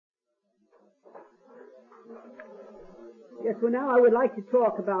Yes, well now I would like to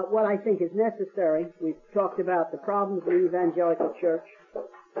talk about what I think is necessary. We've talked about the problems of the evangelical church.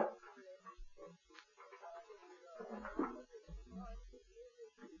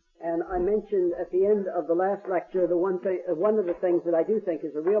 And I mentioned at the end of the last lecture one of the things that I do think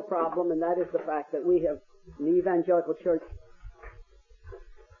is a real problem, and that is the fact that we have, in the evangelical church,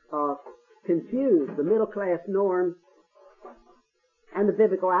 confused the middle class norms and the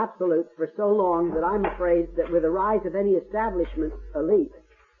biblical absolutes for so long that I'm afraid that with the rise of any establishment elite,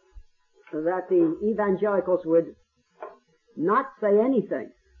 that the evangelicals would not say anything,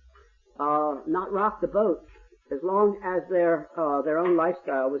 not rock the boat, as long as their own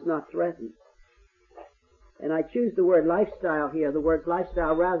lifestyle was not threatened. And I choose the word lifestyle here, the word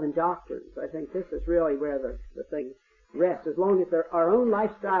lifestyle rather than doctrines. I think this is really where the thing rests. As long as our own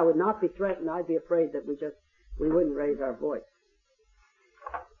lifestyle would not be threatened, I'd be afraid that we wouldn't raise our voice.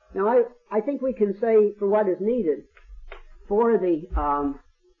 Now, I think we can say for what is needed for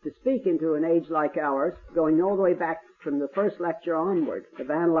to speak into an age like ours, going all the way back from the first lecture onward,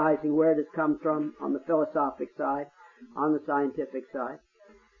 of analyzing where it has come from on the philosophic side, on the scientific side.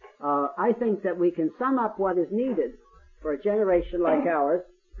 I think that we can sum up what is needed for a generation like ours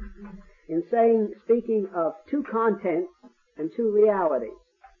in speaking of two contents and two realities.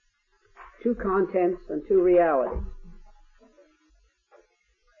 Two contents and two realities.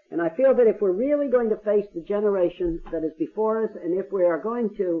 And I feel that if we're really going to face the generation that is before us, and if we are going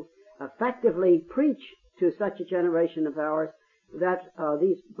to effectively preach to such a generation of ours, that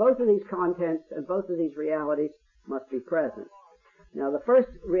both of these contents and both of these realities must be present. Now, the first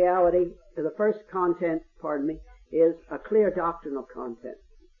content, is a clear doctrinal content.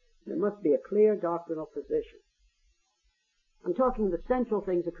 There must be a clear doctrinal position. I'm talking the central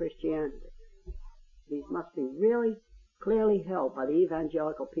things of Christianity. These must be really clearly held by the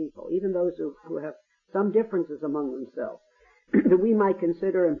evangelical people, even those who have some differences among themselves, that we might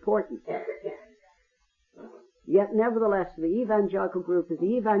consider important. Yet, nevertheless, the evangelical group is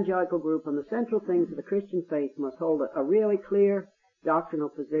the evangelical group, and the central things of the Christian faith must hold a really clear doctrinal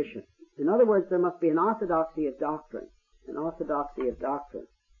position. In other words, there must be an orthodoxy of doctrine. An orthodoxy of doctrine.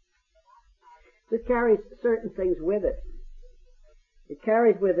 This carries certain things with it. It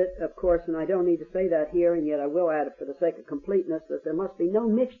carries with it, of course, and I don't need to say that here, and yet I will add it for the sake of completeness, that there must be no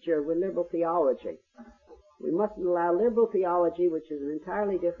mixture with liberal theology. We mustn't allow liberal theology, which is an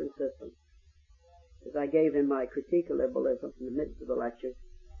entirely different system, as I gave in my critique of liberalism in the midst of the lecture.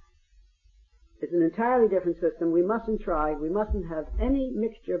 It's an entirely different system. We mustn't have any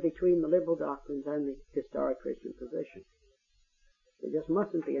mixture between the liberal doctrines and the historic Christian position. There just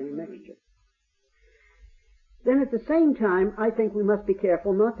mustn't be any mixture. Then at the same time, I think we must be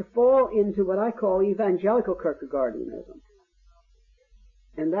careful not to fall into what I call evangelical Kierkegaardianism.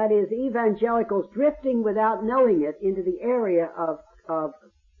 And that is evangelicals drifting without knowing it into the area of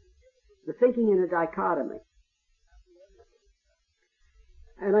the thinking in a dichotomy.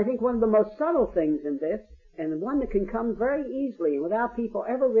 And I think one of the most subtle things in this, and one that can come very easily without people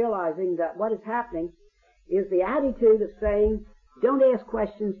ever realizing that what is happening, is the attitude of saying, don't ask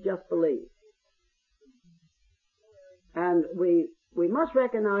questions, just believe. And we must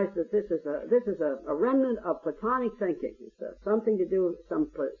recognize that this is a remnant of Platonic thinking. It's something to do with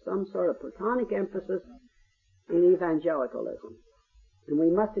some sort of Platonic emphasis in evangelicalism. And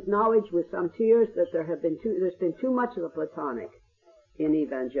we must acknowledge with some tears that there's been too much of the Platonic in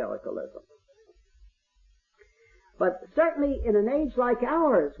evangelicalism. But certainly in an age like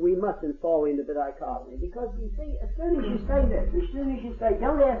ours, we mustn't fall into the dichotomy, because you see, as soon as you say this, as soon as you say,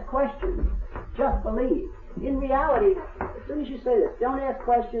 don't ask questions, just believe. In reality, as soon as you say this, don't ask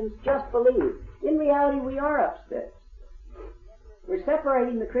questions, just believe. In reality, we are upstairs. We're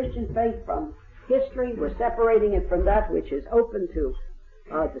separating the Christian faith from history. We're separating it from that which is open to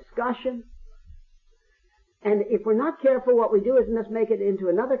discussion. And if we're not careful, what we do is just make it into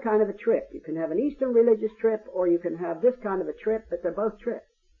another kind of a trip. You can have an Eastern religious trip, or you can have this kind of a trip, but they're both trips.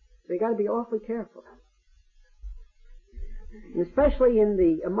 So you've got to be awfully careful. And especially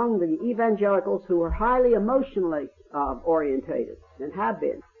among the evangelicals who are highly emotionally orientated, and have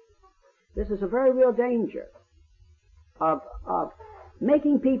been. This is a very real danger of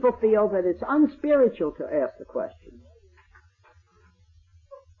making people feel that it's unspiritual to ask the question.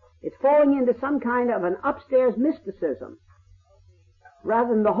 It's falling into some kind of an upstairs mysticism, rather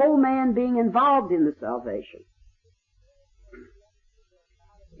than the whole man being involved in the salvation.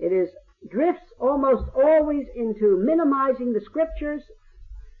 It drifts almost always into minimizing the Scriptures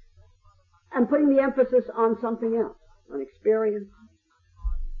and putting the emphasis on something else, on experience,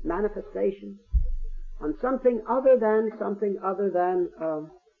 manifestation, on something other than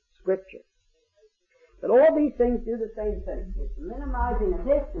Scripture. But all these things do the same thing. It's minimizing of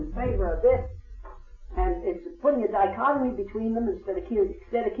this in favor of this, and it's putting a dichotomy between them instead of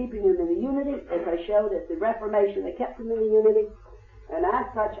keeping them in the unity, as I showed at the Reformation. They kept them in the unity, and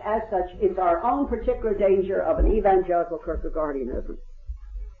as such, it's our own particular danger of an evangelical Kierkegaardianism.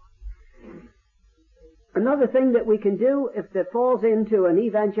 Another thing that we can do if that falls into an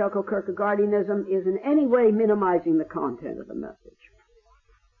evangelical Kierkegaardianism is in any way minimizing the content of the message.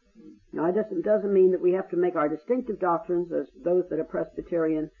 Now, it doesn't mean that we have to make our distinctive doctrines, as those that are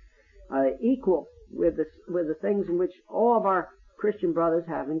Presbyterian, equal with the things in which all of our Christian brothers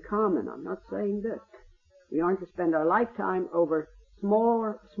have in common. I'm not saying this. We aren't to spend our lifetime over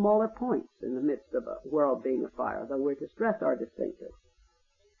smaller points in the midst of a world being afire, though we're to stress our distinctives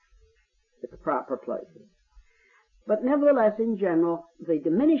at the proper places. But nevertheless, in general, the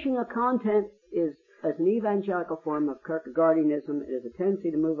diminishing of content is, as an evangelical form of Kierkegaardianism, it is a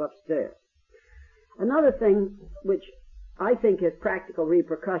tendency to move upstairs. Another thing which I think has practical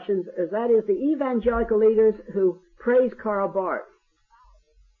repercussions is that is the evangelical leaders who praise Karl Barth.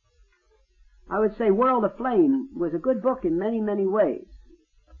 I would say World Aflame was a good book in many, many ways.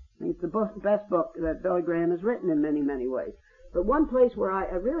 I think it's the best book that Billy Graham has written in many, many ways. But one place where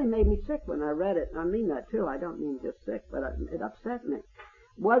it really made me sick when I read it, and I mean that too, I don't mean just sick, but it upset me,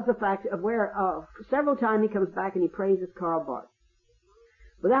 was the fact of where several times he comes back and he praises Karl Barth.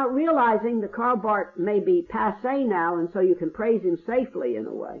 Without realizing that Karl Barth may be passé now, and so you can praise him safely in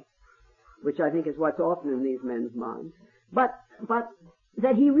a way, which I think is what's often in these men's minds. But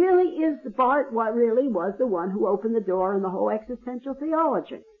that he really is Barth, what really was the one who opened the door in the whole existential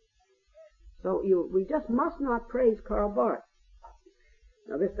theology. So we just must not praise Karl Barth.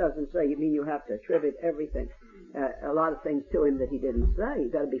 Now, this doesn't say you mean you have to attribute everything, a lot of things to him that he didn't say.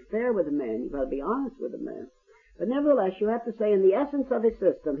 You've got to be fair with a man. You've got to be honest with a man. But nevertheless, you have to say in the essence of his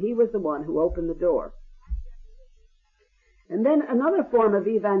system, he was the one who opened the door. And then another form of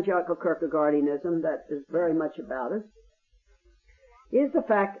evangelical Kierkegaardianism that is very much about us is the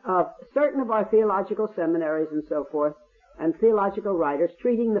fact of certain of our theological seminaries and so forth, and theological writers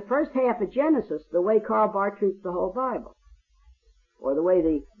treating the first half of Genesis the way Karl Barth treats the whole Bible. Or the way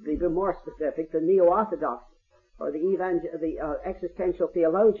to be more specific, the neo-orthodox or the existential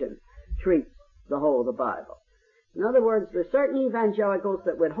theologian treats the whole of the Bible. In other words, there are certain evangelicals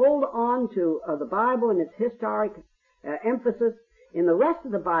that would hold on to the Bible and its historic emphasis in the rest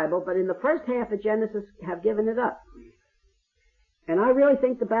of the Bible, but in the first half of Genesis have given it up. And I really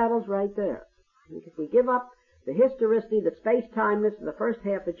think the battle's right there. I think if we give up the historicity, the space-timeness of the first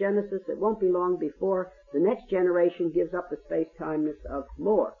half of Genesis, it won't be long before the next generation gives up the space-timeness of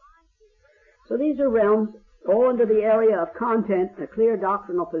more. So these are realms, all under the area of content, a clear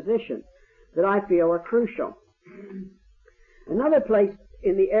doctrinal position, that I feel are crucial. Another place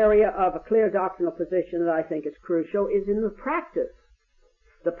in the area of a clear doctrinal position that I think is crucial is in the practice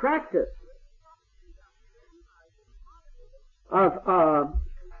of our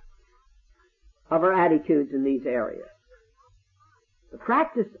attitudes in these areas. The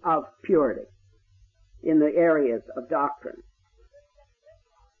practice of purity in the areas of doctrine.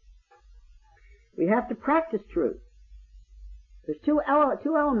 We have to practice truth. There's two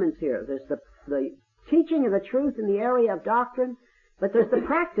elements here. There's the teaching of the truth in the area of doctrine, but there's the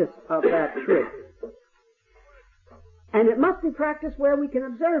practice of that truth. And it must be practiced where we can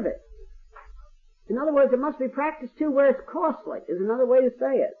observe it. In other words, it must be practiced too where it's costly, is another way to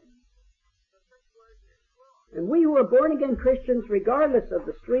say it. And we who are born-again Christians, regardless of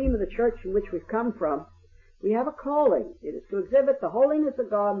the stream of the church from which we've come from, we have a calling. It is to exhibit the holiness of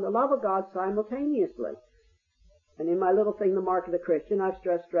God and the love of God simultaneously. And in my little thing, The Mark of the Christian, I've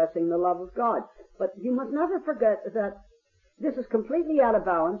stressing the love of God. But you must never forget that this is completely out of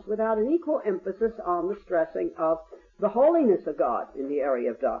balance without an equal emphasis on the stressing of the holiness of God in the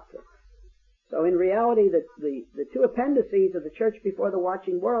area of doctrine. So in reality, the two appendices of the church before the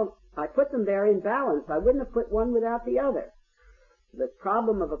watching world, I put them there in balance. I wouldn't have put one without the other. The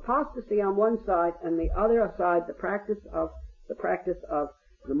problem of apostasy on one side, and the other side, the practice of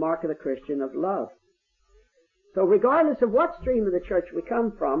the mark of the Christian of love. So regardless of what stream of the church we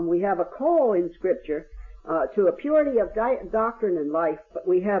come from, we have a call in Scripture to a purity of doctrine and life, but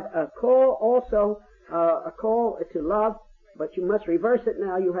we have a call also, a call to love, but you must reverse it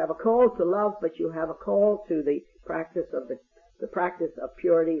now. You have a call to love, but you have a call to the practice of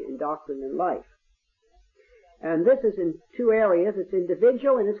purity in doctrine and life. And this is in two areas. It's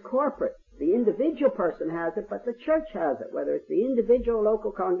individual and it's corporate. The individual person has it, but the church has it, whether it's the individual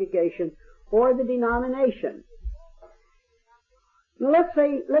local congregation or the denomination. Now let's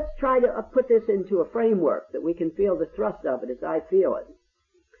try to put this into a framework that we can feel the thrust of it as I feel it.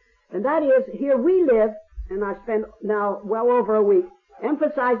 And that is, here we live, and I've spent now well over a week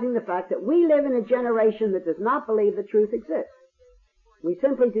emphasizing the fact that we live in a generation that does not believe the truth exists. We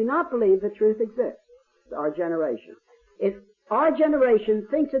simply do not believe the truth exists, our generation. Our generation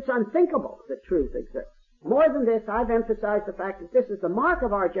thinks it's unthinkable that truth exists. More than this, I've emphasized the fact that this is the mark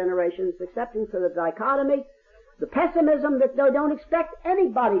of our generation, it's acceptance of the dichotomy, the pessimism that they don't expect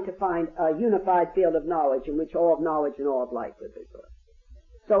anybody to find a unified field of knowledge in which all of knowledge and all of life would be good.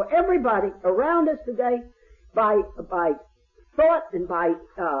 So everybody around us today, by thought and by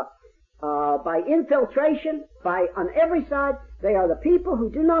infiltration, on every side, they are the people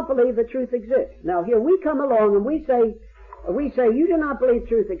who do not believe the truth exists. Now here we come along and we say, you do not believe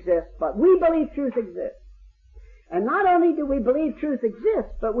truth exists, but we believe truth exists. And not only do we believe truth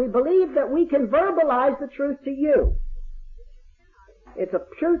exists, but we believe that we can verbalize the truth to you. It's a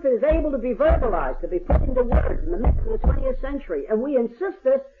truth that is able to be verbalized, to be put into words in the midst of the 20th century. And we insist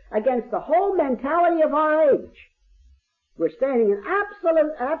this against the whole mentality of our age. We're standing in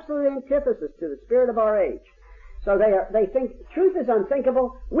absolute antithesis to the spirit of our age. So they think truth is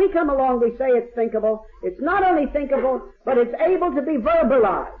unthinkable. We come along, we say it's thinkable. It's not only thinkable, but it's able to be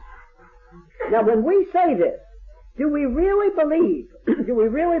verbalized. Now when we say this, do we really believe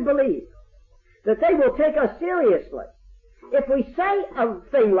that they will take us seriously if we say a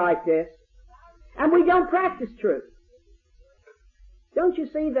thing like this and we don't practice truth? Don't you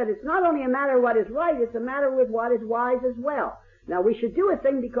see that it's not only a matter of what is right, it's a matter with what is wise as well. Now we should do a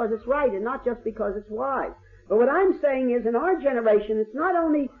thing because it's right and not just because it's wise. But what I'm saying is in our generation it's not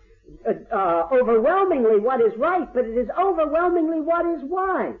only overwhelmingly what is right, but it is overwhelmingly what is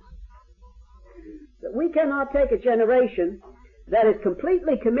wise. That we cannot take a generation that is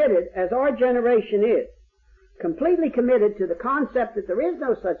completely committed, as our generation is, completely committed to the concept that there is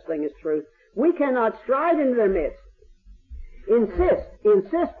no such thing as truth. We cannot stride into their midst,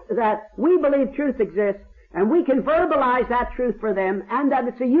 insist that we believe truth exists, and we can verbalize that truth for them, and that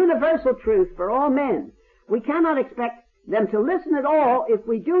it's a universal truth for all men. We cannot expect them to listen at all if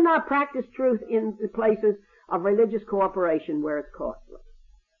we do not practice truth in the places of religious cooperation where it's costly.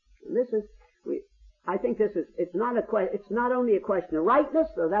 And I think it's not only a question of rightness,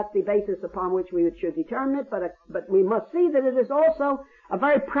 so that's the basis upon which we should determine it, but we must see that it is also a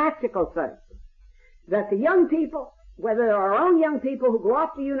very practical thing. That the young people, whether they're our own young people who go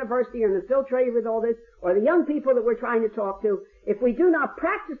off to university and are infiltrated with all this, or the young people that we're trying to talk to, if we do not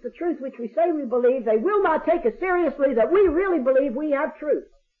practice the truth which we say we believe, they will not take us seriously that we really believe we have truth.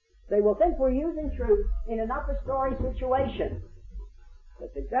 They will think we're using truth in an upper story situation.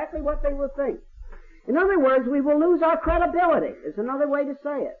 That's exactly what they will think. In other words, we will lose our credibility, is another way to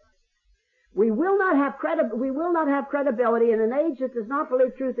say it. We will not have credibility in an age that does not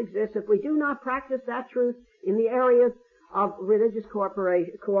believe truth exists if we do not practice that truth in the areas of religious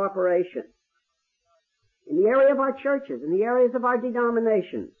cooperation. In the area of our churches, in the areas of our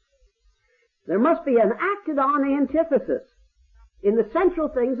denominations. There must be an acted on antithesis in the central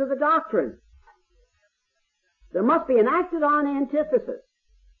things of the doctrine. There must be an acted on antithesis.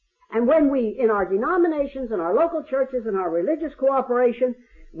 And when we, in our denominations, in our local churches, in our religious cooperation,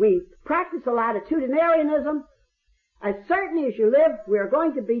 we practice a latitudinarianism, as certainly as you live, we are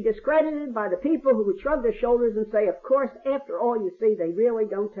going to be discredited by the people who would shrug their shoulders and say, of course, after all, you see, they really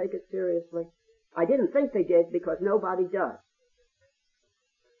don't take it seriously. I didn't think they did because nobody does.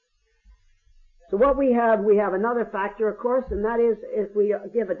 So what we have another factor, of course, and that is if we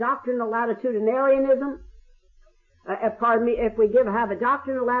give a doctrinal latitudinarianism, if we have a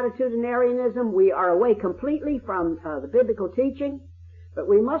doctrinal latitudinarianism, we are away completely from the biblical teaching. But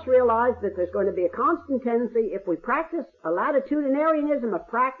we must realize that there's going to be a constant tendency, if we practice a latitudinarianism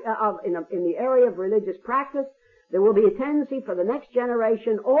in the area of religious practice, there will be a tendency for the next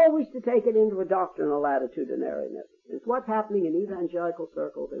generation always to take it into a doctrinal latitudinarianism. It's what's happening in evangelical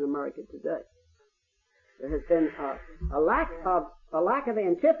circles in America today. There has been a lack of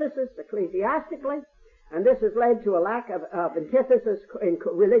antithesis ecclesiastically, and this has led to a lack of antithesis in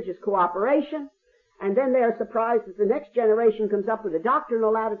religious cooperation. And then they are surprised that the next generation comes up with a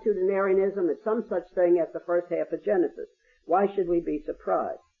doctrinal latitudinarianism as some such thing as the first half of Genesis. Why should we be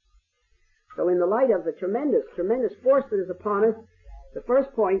surprised? So in the light of the tremendous force that is upon us, the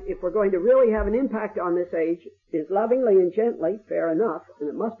first point, if we're going to really have an impact on this age, is lovingly and gently, fair enough, and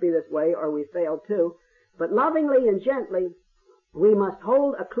it must be this way or we fail too, but lovingly and gently, we must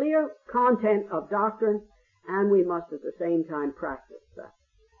hold a clear content of doctrine, and we must at the same time practice that.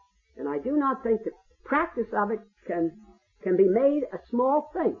 And I do not think that practice of it can be made a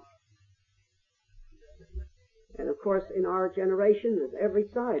small thing. And of course, in our generation, there's every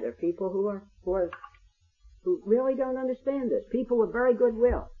side. There are people who really don't understand this. People with very good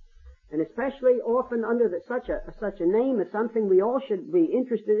will. and especially often under such a name as something we all should be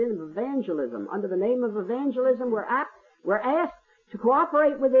interested in, evangelism. Under the name of evangelism, we're asked to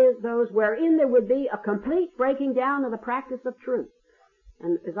cooperate with those wherein there would be a complete breaking down of the practice of truth.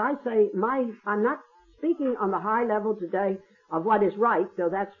 And as I say, I'm not speaking on the high level today of what is right, though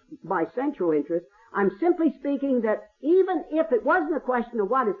that's my central interest. I'm simply speaking that even if it wasn't a question of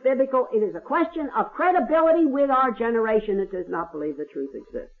what is biblical, it is a question of credibility with our generation that does not believe the truth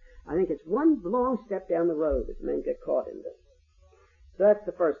exists. I think it's one long step down the road as men get caught in this. So that's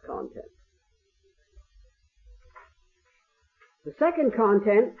the first content. The second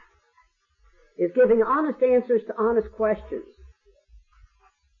content is giving honest answers to honest questions.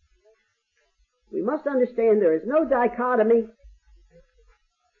 We must understand there is no dichotomy.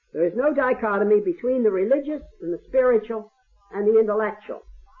 There is no dichotomy between the religious and the spiritual and the intellectual.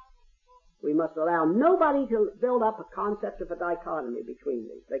 We must allow nobody to build up a concept of a dichotomy between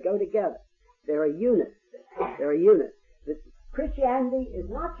these. They go together. They're a unit. They're a unit. Christianity is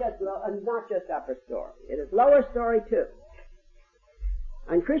not just upper story. It is lower story too.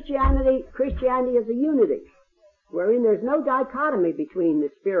 And Christianity is a unity, wherein there's no dichotomy between the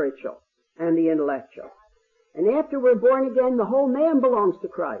spiritual and the intellectual. And after we're born again, the whole man belongs to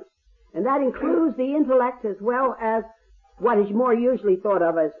Christ. And that includes the intellect as well as what is more usually thought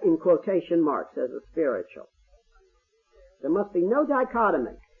of as, in quotation marks, as a spiritual. There must be no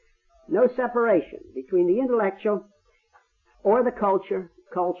dichotomy, no separation between the intellectual or the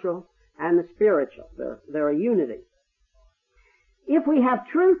cultural, and the spiritual. They're a unity. If we have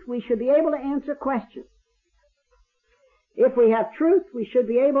truth, we should be able to answer questions. If we have truth, we should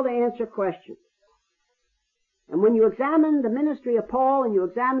be able to answer questions. And when you examine the ministry of Paul and you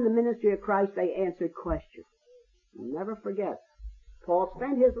examine the ministry of Christ, they answered questions. You never forget. Paul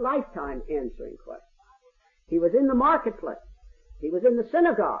spent his lifetime answering questions. He was in the marketplace. He was in the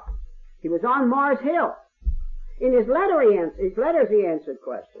synagogue. He was on Mars Hill. In his letters he answered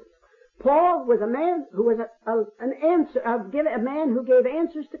questions. Paul was a man who was a man who gave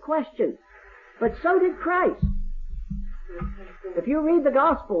answers to questions. But so did Christ. If you read the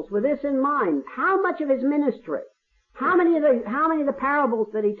Gospels with this in mind, how much of his ministry, how many of the parables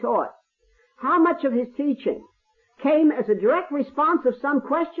that he taught, how much of his teaching came as a direct response of some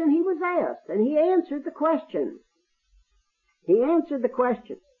question he was asked, and he answered the question. He answered the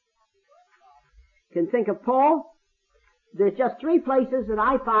question. You can think of Paul. There's just 3 places that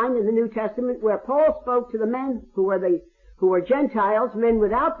I find in the New Testament where Paul spoke to the men who were Gentiles, men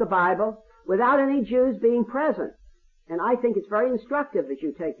without the Bible, without any Jews being present. And I think it's very instructive as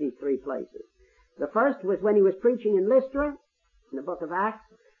you take these 3 places. The first was when he was preaching in Lystra, in the book of Acts.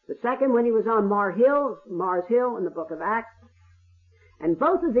 The second when he was on Mars Hill in the book of Acts. And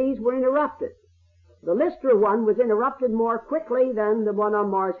both of these were interrupted. The Lystra one was interrupted more quickly than the one on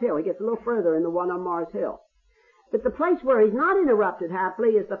Mars Hill. He gets a little further in the one on Mars Hill. But the place where he's not interrupted,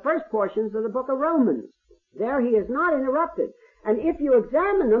 happily, is the first portions of the book of Romans. There he is not interrupted. And if you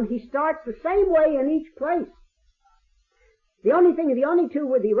examine them, he starts the same way in each place. The other two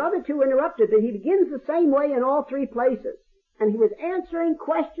were interrupted, but he begins the same way in all 3 places. And he was answering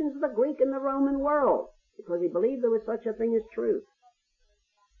questions of the Greek and the Roman world, because he believed there was such a thing as truth.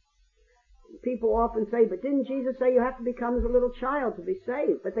 People often say, but didn't Jesus say you have to become as a little child to be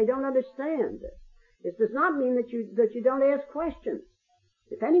saved? But they don't understand this. This does not mean that you don't ask questions.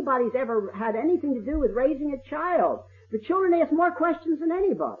 If anybody's ever had anything to do with raising a child, the children ask more questions than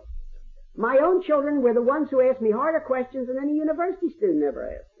anybody. My own children were the ones who asked me harder questions than any university student ever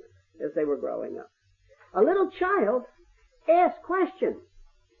asked me as they were growing up. A little child asks questions.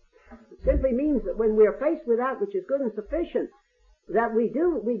 It simply means that when we are faced with that which is good and sufficient, that we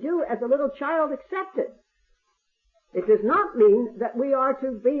do as a little child accept it. It does not mean that we are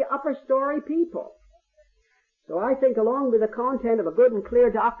to be upper story people. So I think along with the content of a good and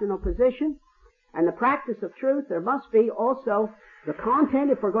clear doctrinal position and the practice of truth, there must be also the content,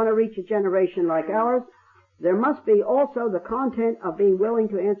 if we're going to reach a generation like ours, there must be also the content of being willing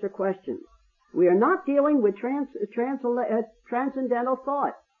to answer questions. We are not dealing with transcendental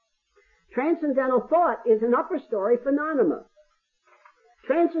thought. Transcendental thought is an upper story phenomenon.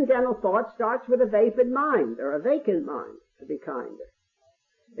 Transcendental thought starts with a vapid mind, or a vacant mind, to be kinder.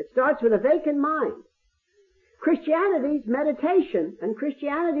 It starts with a vacant mind. Christianity's meditation and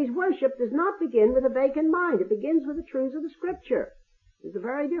Christianity's worship does not begin with a vacant mind. It begins with the truths of the Scripture. It's a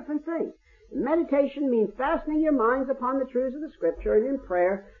very different thing. Meditation means fastening your minds upon the truths of the Scripture and in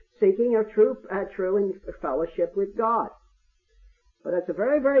prayer seeking a true in fellowship with God. But that's a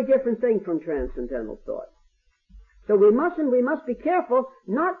very, very different thing from transcendental thought. So we must be careful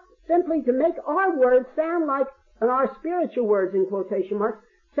not simply to make our words sound like, and our spiritual words in quotation marks,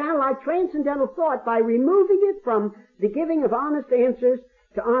 sound like transcendental thought by removing it from the giving of honest answers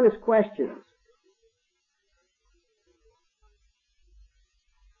to honest questions.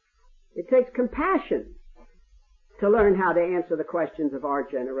 It takes compassion to learn how to answer the questions of our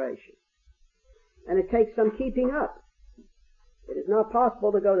generation. And it takes some keeping up. It is not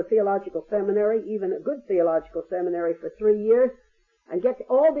possible to go to theological seminary, even a good theological seminary, for 3 years and get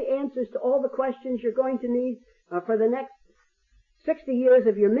all the answers to all the questions you're going to need for the next 60 years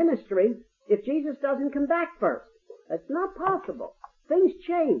of your ministry if Jesus doesn't come back first. That's not possible. Things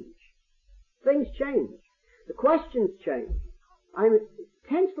change. Things change. The questions change. I'm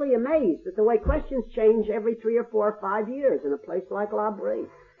intensely amazed at the way questions change every 3 or 4 or 5 years in a place like La Brie.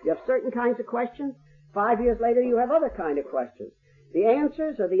 You have certain kinds of questions. 5 years later, you have other kind of questions. The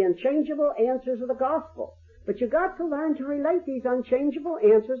answers are the unchangeable answers of the gospel. But you've got to learn to relate these unchangeable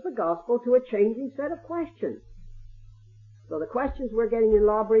answers of the gospel to a changing set of questions. So the questions we're getting in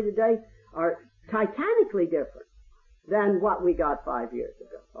La Brie today are titanically different than what we got 5 years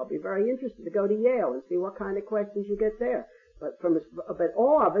ago. I'll be very interested to go to Yale and see what kind of questions you get there. But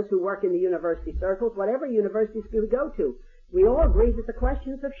all of us who work in the university circles, whatever universities we go to, we all agree that the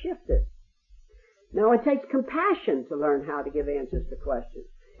questions have shifted. Now, it takes compassion to learn how to give answers to questions.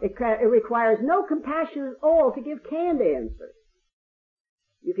 It requires no compassion at all to give canned answers.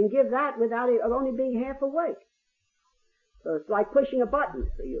 You can give that without it only being half awake. So it's like pushing a button.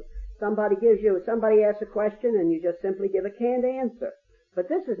 So somebody asks a question and you just simply give a canned answer. But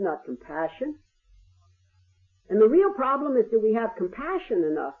this is not compassion. And the real problem is, do we have compassion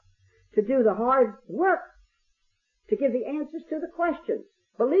enough to do the hard work to give the answers to the questions?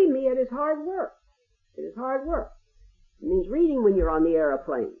 Believe me, it is hard work. It is hard work. It means reading when you're on the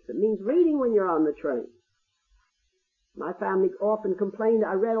aeroplanes. It means reading when you're on the train. My family often complained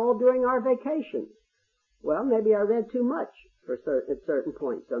I read all during our vacations. Well, maybe I read too much at certain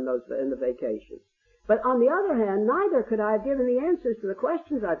points in the vacations. But on the other hand, neither could I have given the answers to the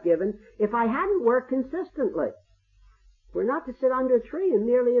questions I've given if I hadn't worked consistently. We're not to sit under a tree and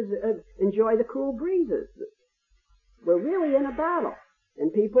merely enjoy the cool breezes. We're really in a battle,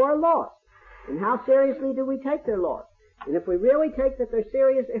 and people are lost. And how seriously do we take their loss? And if we really take that they're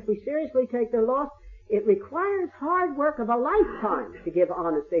serious, if we seriously take their loss, it requires hard work of a lifetime to give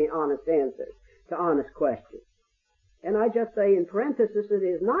honest answers to honest questions. And I just say in parenthesis, it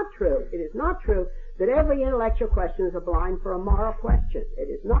is not true that every intellectual question is a blind for a moral question. It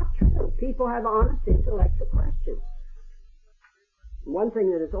is not true. People have honest intellectual questions. One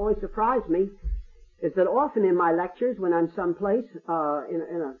thing that has always surprised me is that often in my lectures, when I'm someplace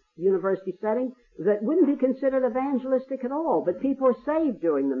in a university setting, that wouldn't be considered evangelistic at all, but people are saved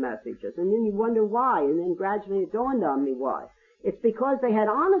during the messages, and then you wonder why, and then gradually it dawned on me why. It's because they had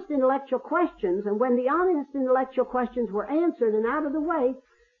honest intellectual questions, and when the honest intellectual questions were answered and out of the way,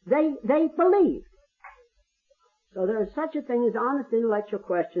 they believed. So there is such a thing as honest intellectual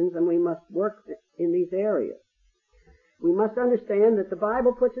questions, and we must work in these areas. We must understand that the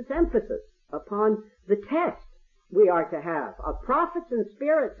Bible puts its emphasis upon the test we are to have of prophets and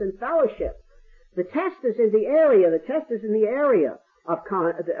spirits and fellowship. The test is in the area of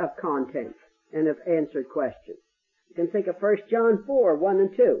content and of answered questions. You can think of 1 John 4, 1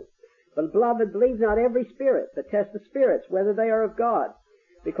 and 2. But beloved, believe not every spirit, but test the spirits, whether they are of God,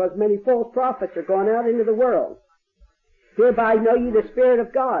 because many false prophets are gone out into the world. Hereby know ye the Spirit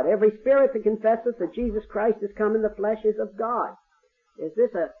of God. Every spirit that confesseth that Jesus Christ is come in the flesh is of God. Is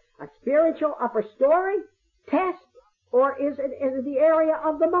this a spiritual upper story test, or is it in the area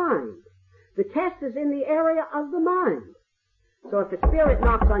of the mind? The test is in the area of the mind. So if a spirit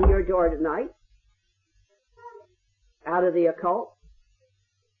knocks on your door tonight, out of the occult,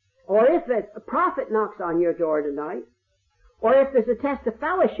 or if a prophet knocks on your door tonight, or if there's a test of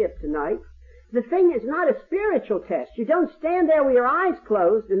fellowship tonight, the thing is not a spiritual test. You don't stand there with your eyes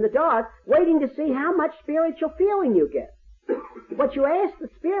closed in the dark waiting to see how much spiritual feeling you get. But you ask the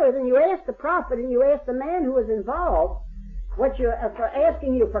spirit, and you ask the prophet, and you ask the man who is involved, for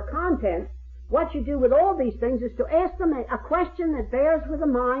asking you for content. What you do with all these things is to ask them a question that bears with the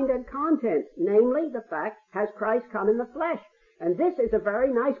mind and content, namely the fact, has Christ come in the flesh? And this is a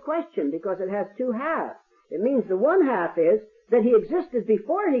very nice question because it has two halves. It means the one half is that he existed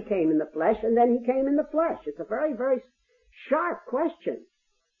before he came in the flesh, and then he came in the flesh. It's a very, very sharp question.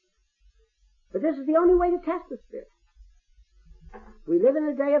 But this is the only way to test the Spirit. We live in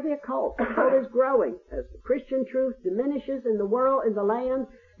the day of the occult. The occult is growing. As Christian truth diminishes in the world, in the land,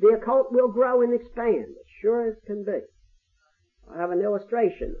 the occult will grow and expand, as sure as can be. I have an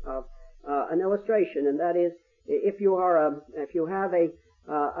illustration, and that is, if you have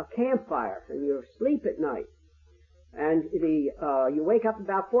a campfire and you're asleep at night, and you wake up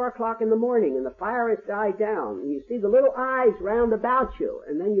about 4 o'clock in the morning, and the fire has died down, and you see the little eyes round about you,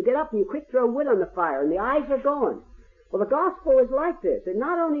 and then you get up and you quick throw wood on the fire, and the eyes are gone. Well, the gospel is like this. It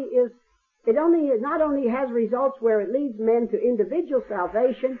not only has results where it leads men to individual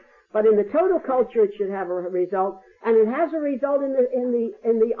salvation, but in the total culture it should have a result, and it has a result in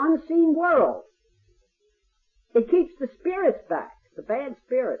the unseen world. It keeps the spirits back, the bad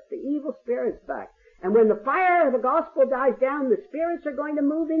spirits, the evil spirits back. And when the fire of the gospel dies down, the spirits are going to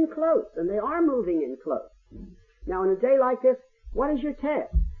move in close, and they are moving in close. Now, in a day like this, what is your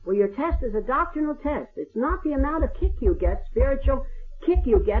test? Well, your test is a doctrinal test. It's not the amount of kick you get, spiritual kick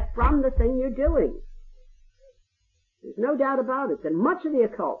you get from the thing you're doing. There's no doubt about it that much of the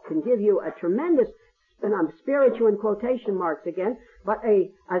occult can give you a tremendous, and I'm spiritual in quotation marks again, but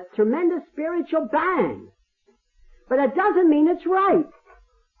a tremendous spiritual bang. But it doesn't mean it's right.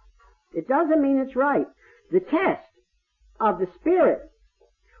 It doesn't mean it's right. The test of the Spirit,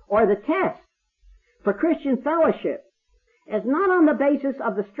 or the test for Christian fellowship, is not on the basis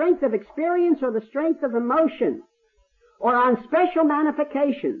of the strength of experience or the strength of emotion, or on special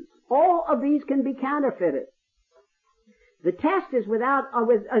manifestations. All of these can be counterfeited. The test is is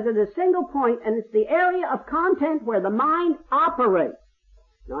at a single point, and it's the area of content where the mind operates.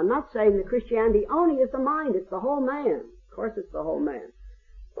 Now, I'm not saying that Christianity only is the mind, it's the whole man. Of course it's the whole man.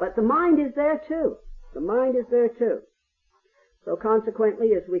 But the mind is there too. The mind is there too. So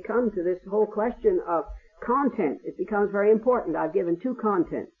consequently, as we come to this whole question of content, it becomes very important. I've given two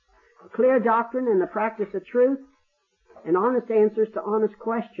contents: a clear doctrine and the practice of truth, and honest answers to honest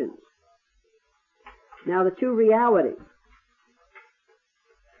questions. Now, the two realities.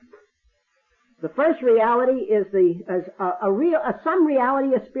 The first reality is some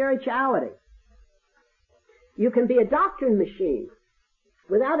reality of spirituality. You can be a doctrine machine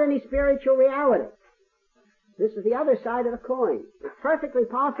without any spiritual reality. This is the other side of the coin. It's perfectly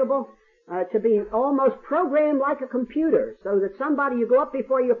possible to be almost programmed like a computer, so that you go up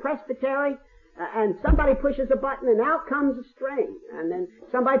before your presbytery, and somebody pushes a button and out comes a string, and then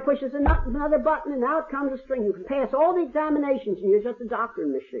somebody pushes another button and out comes a string. You can pass all the examinations and you're just a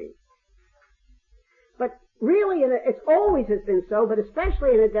doctrine machine. But really, it always has been so, but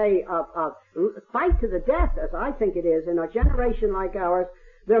especially in a day of fight to the death, as I think it is, in a generation like ours,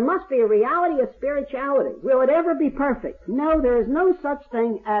 there must be a reality of spirituality. Will it ever be perfect? No, there is no such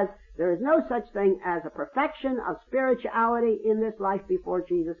thing as a perfection of spirituality in this life before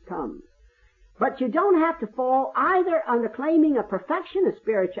Jesus comes. But you don't have to fall either under claiming a perfection of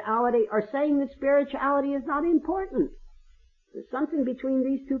spirituality or saying that spirituality is not important. There's something between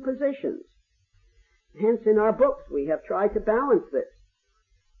these two positions. Hence, in our books, we have tried to balance this.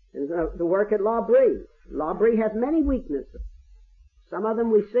 In the work at L'Abri has many weaknesses. Some of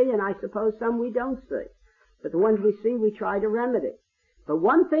them we see, and I suppose some we don't see. But the ones we see, we try to remedy. But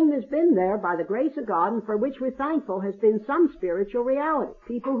one thing that's been there, by the grace of God, and for which we're thankful, has been some spiritual reality.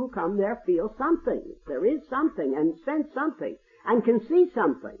 People who come there feel something. There is something, and sense something, and can see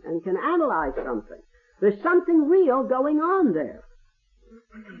something, and can analyze something. There's something real going on there.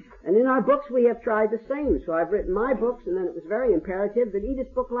 And in our books we have tried the same. So I've written my books, and then it was very imperative that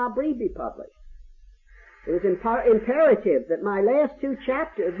Edith's book L'Abri be published. It was imperative that my last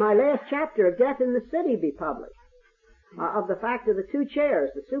chapter of Death in the City be published, of the fact of the two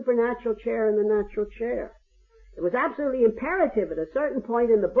chairs, the supernatural chair and the natural chair. It was absolutely imperative at a certain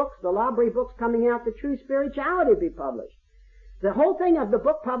point in the books, the L'Abri books coming out, that True Spirituality be published. The whole thing of the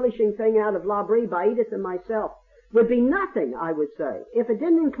book publishing thing out of L'Abri by Edith and myself would be nothing, I would say, if it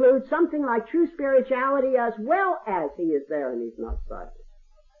didn't include something like true spirituality as well as he is there and he's not silent.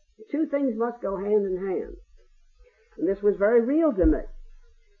 The two things must go hand in hand. And this was very real to me.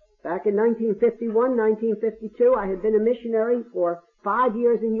 Back in 1951, 1952, I had been a missionary for 5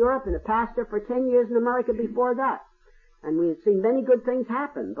 years in Europe and a pastor for 10 years in America before that. And we had seen many good things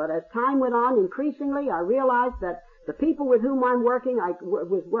happen. But as time went on, increasingly, I realized that the people with whom I'm working,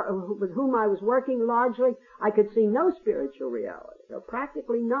 with whom I was working largely, I could see no spiritual reality, or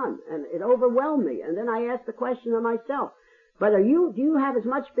practically none, and it overwhelmed me. And then I asked the question of myself, but do you have as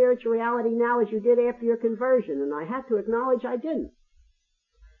much spiritual reality now as you did after your conversion? And I had to acknowledge I didn't.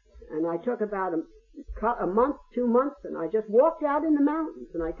 And I took about a month, 2 months, and I just walked out in the mountains,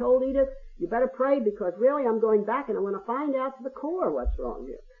 and I told Edith, you better pray, because really I'm going back and I want to find out to the core what's wrong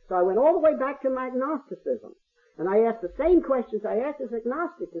here. So I went all the way back to my agnosticism. And I asked the same questions I asked as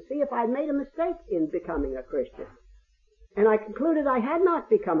agnostic to see if I'd made a mistake in becoming a Christian. And I concluded I had not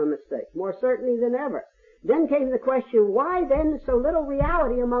become a mistake, more certainly than ever. Then came the question, why then so little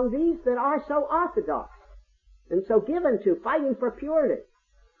reality among these that are so orthodox and so given to fighting for purity?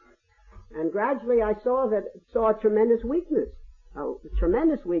 And gradually I saw a tremendous weakness. A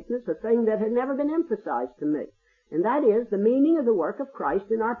tremendous weakness, a thing that had never been emphasized to me. And that is the meaning of the work of Christ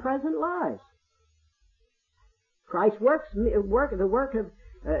in our present lives. Christ's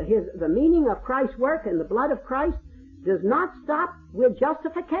the meaning of Christ's work and the blood of Christ does not stop with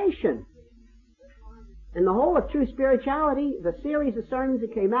justification. And the whole of True Spirituality, the series of sermons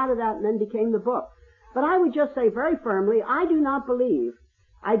that came out of that and then became the book. But I would just say very firmly, I do not believe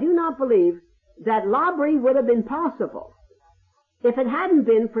that L'Abri would have been possible if it hadn't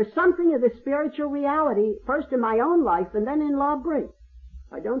been for something of this spiritual reality, first in my own life and then in L'Abri.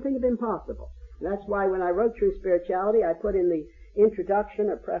 I don't think it would have been possible. And that's why when I wrote True Spirituality, I put in the introduction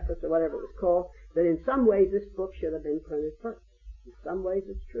or preface or whatever it was called, that in some ways this book should have been printed first. In some ways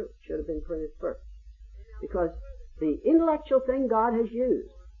it's true. It should have been printed first. Because the intellectual thing God has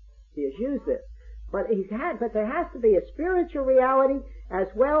used. He has used this. But there has to be a spiritual reality as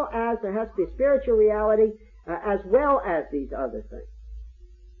well as these other things.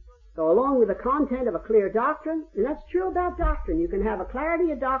 So along with the content of a clear doctrine, and that's true about doctrine. You can have a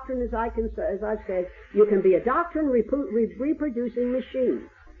clarity of doctrine, as I've said. You can be a doctrine reproducing machine.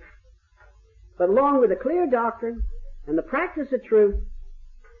 But along with a clear doctrine and the practice of truth,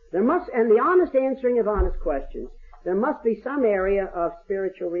 and the honest answering of honest questions, there must be some area of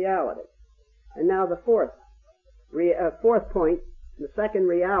spiritual reality. And now the fourth point, the second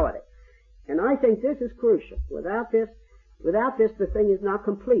reality. And I think this is crucial. Without this, the thing is not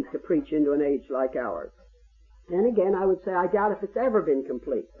complete to preach into an age like ours. And again, I would say I doubt if it's ever been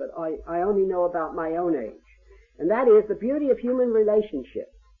complete, but I only know about my own age. And that is the beauty of human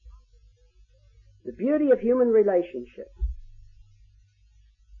relationships. The beauty of human relationships.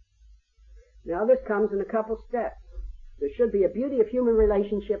 Now this comes in a couple steps. There should be a beauty of human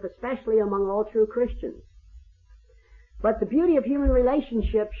relationship, especially among all true Christians. But the beauty of human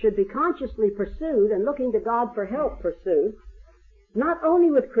relationships should be consciously pursued and looking to God for help pursued, not only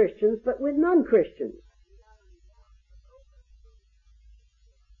with Christians, but with non-Christians.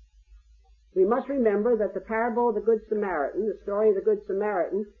 We must remember that the parable of the Good Samaritan, the story of the Good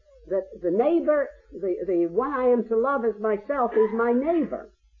Samaritan, that the neighbor, the one I am to love as myself is my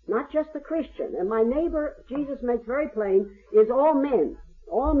neighbor, not just the Christian. And my neighbor, Jesus makes very plain, is all men.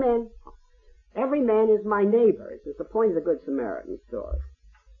 All men. Every man is my neighbor. This is the point of the Good Samaritan story.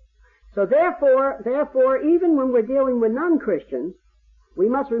 So therefore, even when we're dealing with non-Christians, we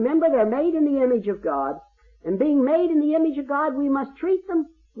must remember they're made in the image of God, and being made in the image of God, we must treat them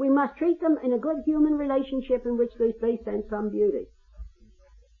in a good human relationship in which they sense some beauty.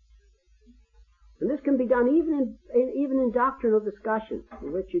 And this can be done even in doctrinal discussions,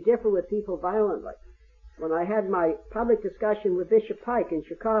 in which you differ with people violently. When I had my public discussion with Bishop Pike in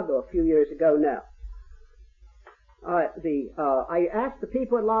Chicago a few years ago now, I asked the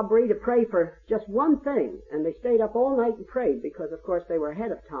people at L'Abri to pray for just one thing, and they stayed up all night and prayed because, of course, they were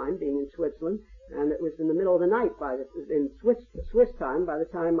ahead of time, being in Switzerland, and it was in the middle of the night in Swiss time by the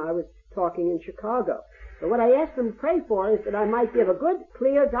time I was talking in Chicago. So what I asked them to pray for is that I might give a good,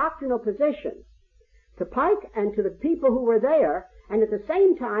 clear doctrinal position to Pike and to the people who were there, and at the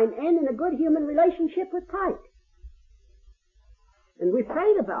same time end in a good human relationship with Pike. And we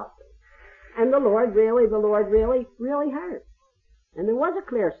prayed about this. And the Lord really heard. And there was a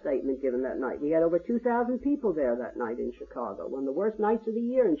clear statement given that night. We had over 2,000 people there that night in Chicago, one of the worst nights of the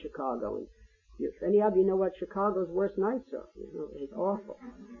year in Chicago. And if any of you know what Chicago's worst nights are, you know, it was awful.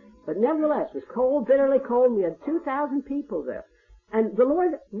 But nevertheless, it was cold, bitterly cold, and we had 2,000 people there. And the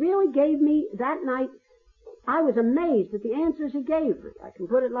Lord really gave me that night, I was amazed at the answers He gave me. I can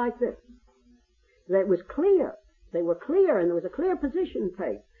put it like this. That it was clear. They were clear, and there was a clear position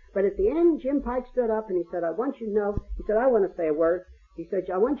taken. But at the end, Jim Pike stood up and he said, I want you to know, he said, I want to say a word. He said,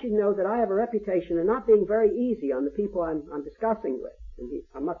 I want you to know that I have a reputation of not being very easy on the people I'm discussing with. And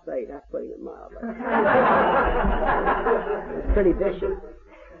I must say, that's putting it mildly. It's pretty vicious.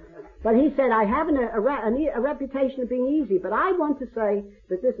 But he said, I have a reputation of being easy, but I want to say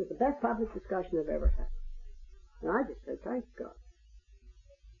that this is the best public discussion I've ever had. And I just said, thank God.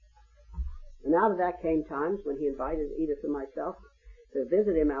 And out of that came times when he invited Edith and myself to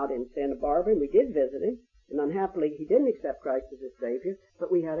visit him out in Santa Barbara, and we did visit him. And unhappily, he didn't accept Christ as his Savior, but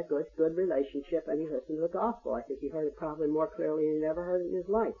we had a good relationship, and he listened to the gospel. I think he heard it probably more clearly than he'd ever heard it in his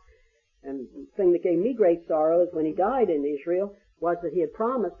life. And the thing that gave me great sorrow is when he died in Israel was that he had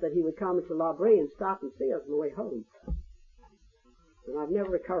promised that he would come into L'Abri and stop and see us on the way home. And I've never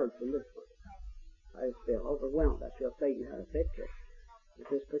recovered from this one. I feel overwhelmed. I feel Satan had a picture at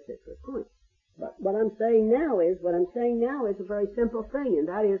this particular point. But what I'm saying now is a very simple thing, and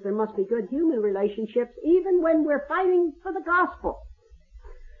that is there must be good human relationships even when we're fighting for the gospel.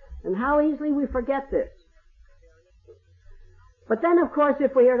 And how easily we forget this. But then, of course,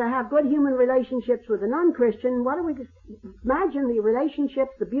 if we are to have good human relationships with a non-Christian, what do we imagine the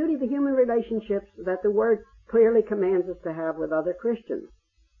relationships, the beauty of the human relationships that the Word clearly commands us to have with other Christians?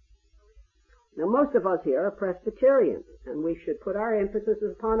 Now, most of us here are Presbyterians, and we should put our emphasis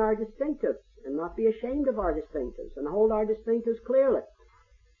upon our distinctives and not be ashamed of our distinctives and hold our distinctives clearly.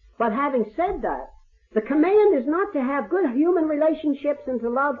 But having said that, the command is not to have good human relationships and to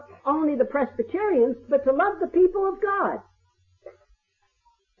love only the Presbyterians, but to love the people of God.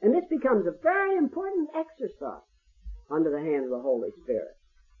 And this becomes a very important exercise under the hand of the Holy Spirit.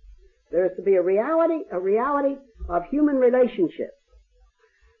 There is to be a reality of human relationships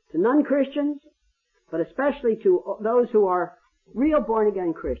to non-Christians, but especially to those who are real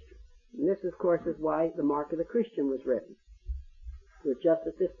born-again Christians. And this, of course, is why the Mark of the Christian was written. It was just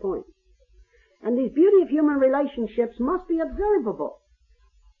at this point. And these beauty of human relationships must be observable.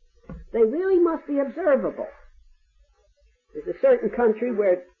 They really must be observable. There's a certain country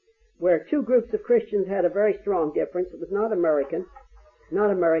where two groups of Christians had a very strong difference. It was not America,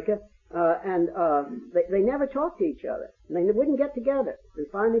 and they never talked to each other. They wouldn't get together. And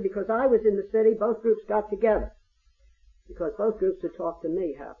finally, because I was in the city, both groups got together, because both groups would talk to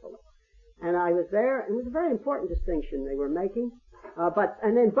me happily. And I was there, and it was a very important distinction they were making.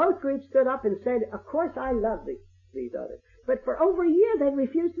 And then both groups stood up and said, "Of course I love these others." But for over a year, they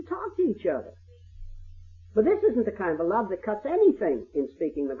refused to talk to each other. But this isn't the kind of love that cuts anything in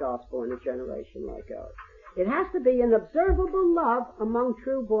speaking the gospel in a generation like ours. It has to be an observable love among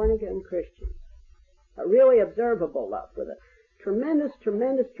true born-again Christians. A really observable love with a tremendous,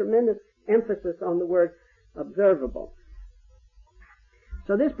 tremendous, tremendous emphasis on the word observable.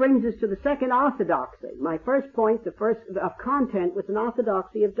 So this brings us to the second orthodoxy. My first point, the first of content, was an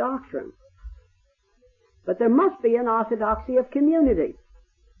orthodoxy of doctrine. But there must be an orthodoxy of community.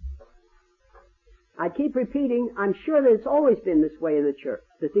 I keep repeating, I'm sure that it's always been this way in the church,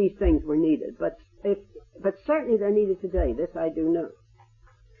 that these things were needed. But certainly they're needed today. This I do know.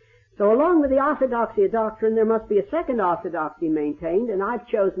 So along with the orthodoxy of doctrine, there must be a second orthodoxy maintained, and I've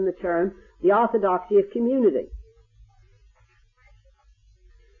chosen the term, the orthodoxy of community.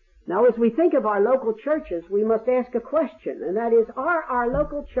 Now, as we think of our local churches, we must ask a question, and that is, are our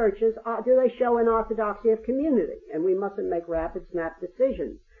local churches, do they show an orthodoxy of community? And we mustn't make rapid, snap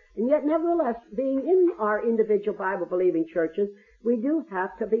decisions. And yet, nevertheless, being in our individual Bible-believing churches, we do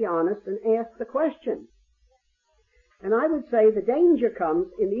have to be honest and ask the question. And I would say the danger comes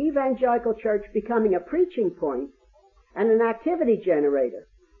in the evangelical church becoming a preaching point and an activity generator,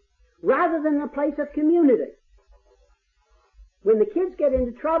 rather than a place of community. When the kids get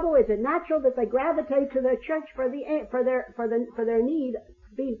into trouble, is it natural that they gravitate to their church for their need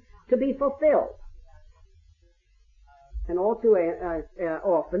to be fulfilled? And all too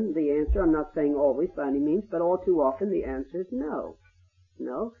often, the answer, I'm not saying always by any means, but all too often the answer is no.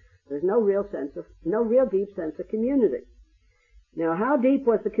 No, there's no real deep sense of community. Now, how deep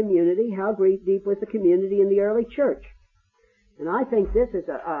was the community? How deep was the community in the early church? And I think this is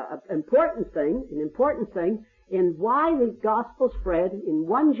an important thing in why the gospel spread in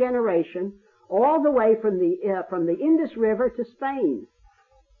one generation all the way from the Indus River to Spain.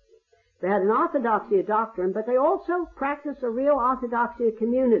 They had an orthodoxy of doctrine, but they also practiced a real orthodoxy of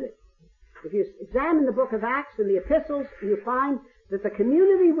community. If you examine the book of Acts and the epistles, you find that the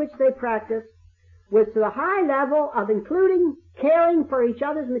community which they practiced was to the high level of including caring for each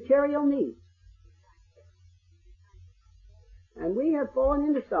other's material needs. And we have fallen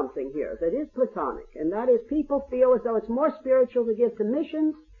into something here that is Platonic, and that is people feel as though it's more spiritual to give to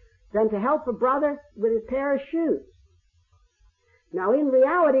missions than to help a brother with his pair of shoes. Now, in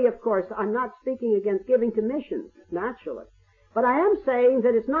reality, of course, I'm not speaking against giving to missions, naturally. But I am saying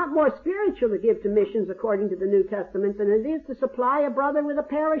that it's not more spiritual to give to missions according to the New Testament than it is to supply a brother with a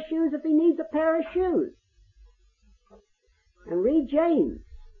pair of shoes if he needs a pair of shoes. And read James.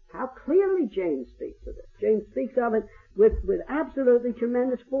 How clearly James speaks of it. James speaks of it with absolutely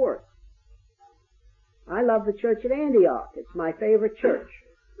tremendous force. I love the church at Antioch. It's my favorite church.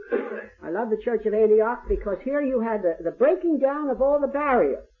 I love the church of Antioch because here you had the breaking down of all the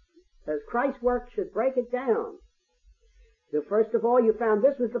barriers, as Christ's work should break it down. So first of all, you found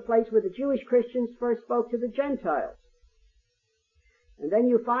this was the place where the Jewish Christians first spoke to the Gentiles. And then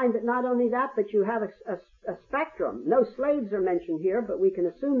you find that not only that, but you have a spectrum. No slaves are mentioned here, but we can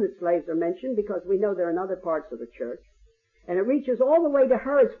assume that slaves are mentioned because we know they're in other parts of the church. And it reaches all the way to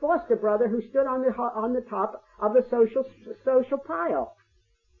Herod's foster brother who stood on the top of the social pile.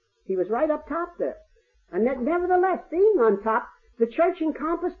 He was right up top there. And nevertheless, being on top, the church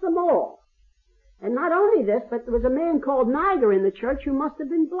encompassed them all. And not only this, but there was a man called Niger in the church who must have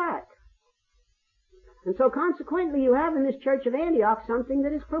been black. And so consequently you have in this church of Antioch something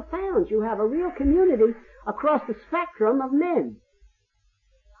that is profound. You have a real community across the spectrum of men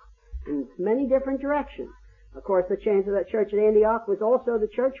in many different directions. Of course, the chancellor of that church at Antioch was also the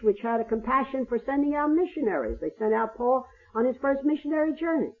church which had a compassion for sending out missionaries. They sent out Paul on his first missionary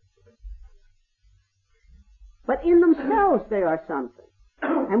journey. But in themselves they are something.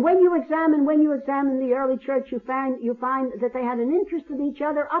 And when you examine the early church, you find that they had an interest in each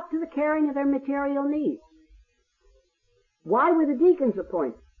other up to the caring of their material needs. Why were the deacons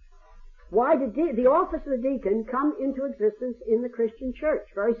appointed? Why did the office of the deacon come into existence in the Christian church?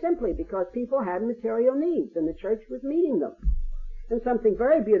 Very simply, because people had material needs, and the church was meeting them. And something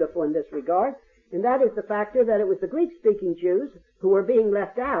very beautiful in this regard, and that is the factor that it was the Greek-speaking Jews who were being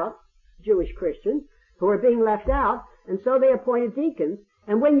left out, Jewish Christians, who were being left out, and so they appointed deacons.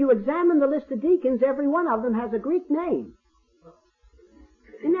 And when you examine the list of deacons, every one of them has a Greek name.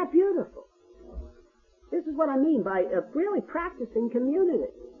 Isn't that beautiful? This is what I mean by a really practicing community.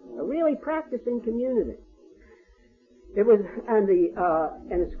 A really practicing community. It was, and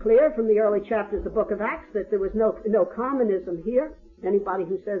it's clear from the early chapters of the book of Acts that there was no communism here. Anybody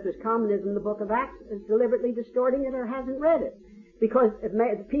who says there's communism in the book of Acts is deliberately distorting it or hasn't read it. Because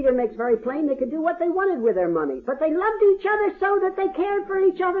Peter makes very plain they could do what they wanted with their money. But they loved each other so that they cared for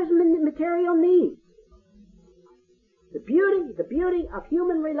each other's material needs. The beauty of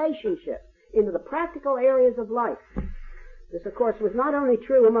human relationships into the practical areas of life. This, of course, was not only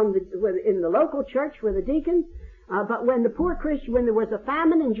true in the local church with the deacons, but when when there was a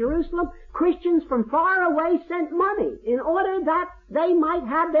famine in Jerusalem, Christians from far away sent money in order that they might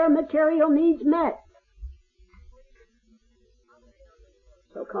have their material needs met.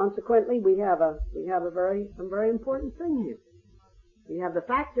 So consequently, we have a very important thing here. We have the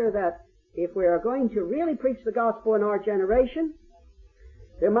factor that if we are going to really preach the gospel in our generation,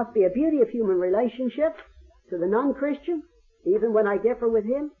 there must be a beauty of human relationships to the non-Christian. Even when I differ with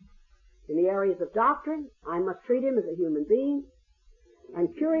him in the areas of doctrine, I must treat him as a human being. And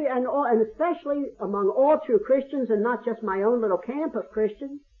especially among all true Christians and not just my own little camp of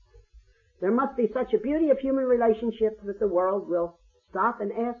Christians, there must be such a beauty of human relationships that the world will stop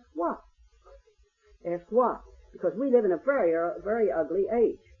and ask what? Ask what? Because we live in a very ugly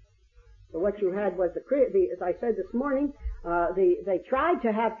age. So what you had was as I said this morning, they tried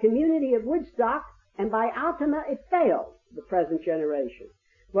to have community of Woodstock, and by ultima it failed, the present generation.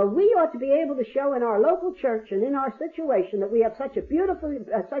 Well, we ought to be able to show in our local church and in our situation that we have such a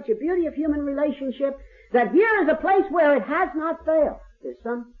beauty of human relationship that here is a place where it has not failed.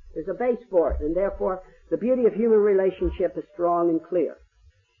 There's a base for it, and therefore the beauty of human relationship is strong and clear.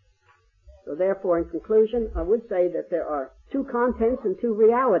 So therefore, in conclusion, I would say that there are two contents and two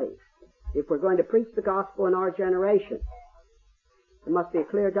realities if we're going to preach the gospel in our generation. There must be a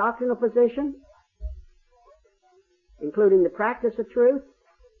clear doctrinal position, including the practice of truth.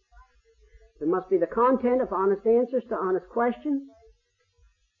 There must be the content of honest answers to honest questions.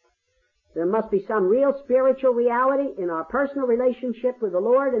 There must be some real spiritual reality in our personal relationship with the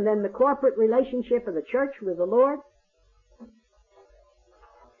Lord, and then the corporate relationship of the church with the Lord.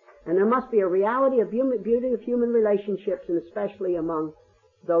 And there must be a reality of beauty of human relationships, and especially among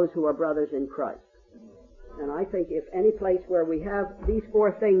those who are brothers in Christ. And I think if any place where we have these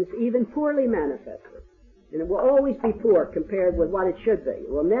four things even poorly manifested, and it will always be poor compared with what it should be. It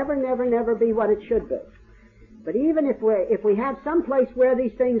will never be what it should be. But even if we have some place where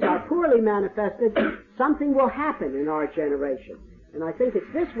these things are poorly manifested, something will happen in our generation. And I think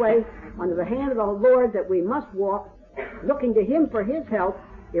it's this way, under the hand of the Lord, that we must walk, looking to Him for His help,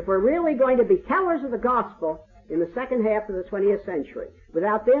 if we're really going to be tellers of the gospel in the second half of the 20th century.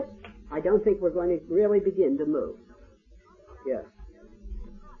 Without this, I don't think we're going to really begin to move. Yes.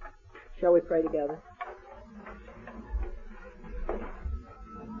 Shall we pray together?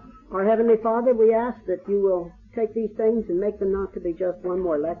 Our Heavenly Father, we ask that you will take these things and make them not to be just one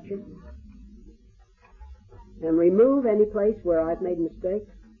more lecture, and remove any place where I've made mistakes,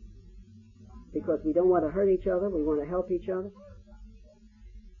 because we don't want to hurt each other, we want to help each other.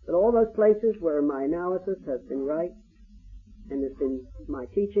 But all those places where my analysis has been right, and my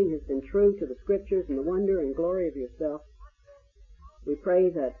teaching has been true to the Scriptures and the wonder and glory of yourself, we pray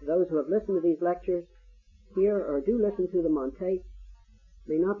that those who have listened to these lectures here or do listen to them on tape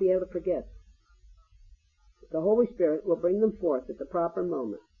may not be able to forget. The Holy Spirit will bring them forth at the proper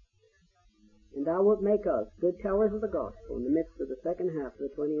moment. And thou wilt make us good tellers of the gospel in the midst of the second half of the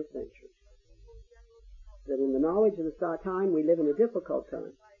 20th century. That in the knowledge of the time we live in a difficult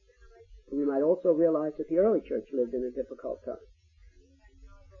time. We might also realize that the early church lived in a difficult time.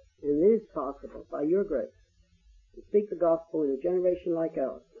 And it is possible, by your grace, to speak the gospel in a generation like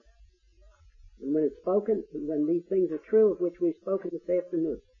ours. And when it's spoken, and when these things are true of which we've spoken this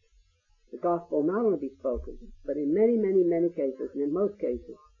afternoon, the gospel not only be spoken, but in many, many, many cases, and in most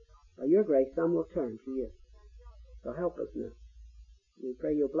cases, by your grace, some will turn to you. So help us now. We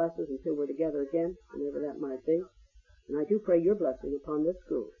pray you'll bless us until we're together again, whenever that might be. And I do pray your blessing upon this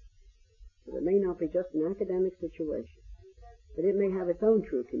school, that it may not be just an academic situation, but it may have its own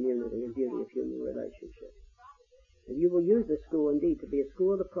true community and beauty of human relationship. And you will use this school indeed to be a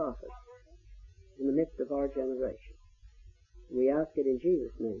school of the prophets in the midst of our generation. We ask it in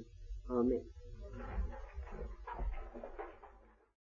Jesus' name. Amen.